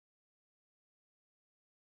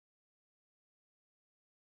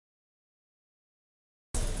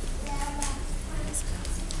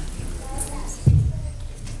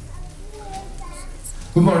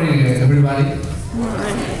Good morning, everybody.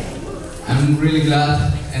 I'm really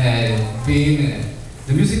glad being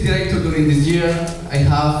the music director during this year. I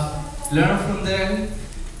have learned from them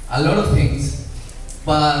a lot of things,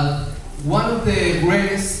 but one of the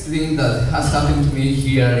greatest things that has happened to me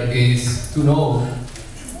here is to know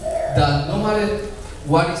that no matter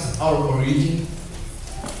what is our origin,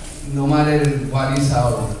 no matter what is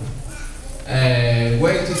our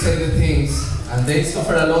way to say the things, and they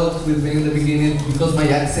suffer a lot with me in the beginning because my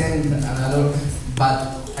accent and a lot, but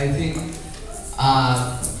I think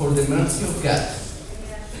for the mercy of God,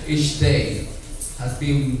 each day has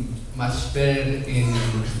been much better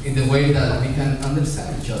in the way that we can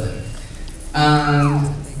understand each other.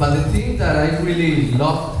 But the thing that I really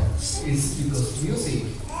loved is because music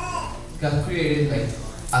got created like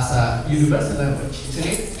as a universal language, isn't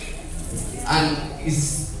it? And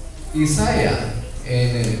it's Isaiah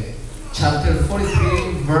in chapter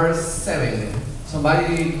 43, verse 7.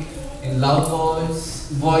 Somebody in loud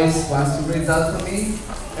voice wants to read that for me?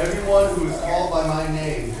 Everyone who is called by my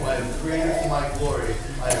name, who I have created for my glory,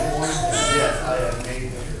 I have formed him, yes, I have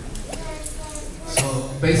made him. So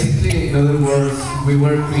basically, in other words, we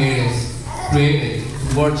were created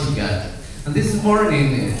to worship God. And this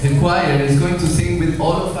morning, the choir is going to sing with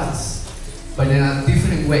all of us, but in a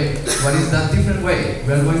different way. What is that different way?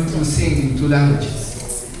 We are going to sing in two languages,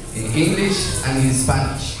 in English and in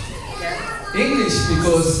Spanish. English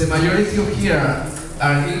because the majority of here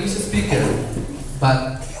are English speakers,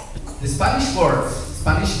 but the Spanish words,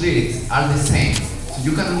 Spanish lyrics are the same. So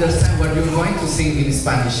you can understand what you're going to sing in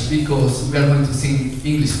Spanish because we are going to sing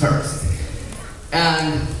English first.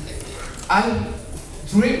 And I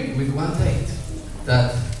dream with one day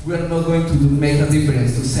that we are not going to make a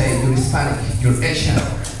difference to say you're Hispanic, you're Asian,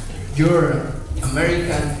 you're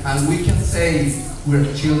American, and we can say we're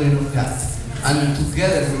children of God. And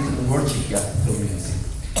together we can worship God through music.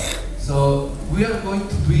 So we are going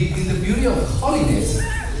to be in the beauty of holiness.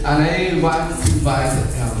 And I want to invite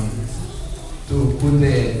to put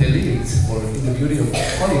the lyrics for in the beauty of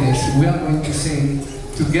holiness. We are going to sing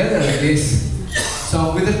together this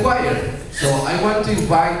song with the choir. So I want to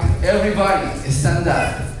invite everybody to stand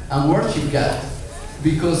up and worship God.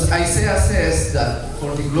 Because Isaiah says that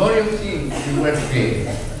for the glory of Him we were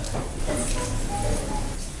created.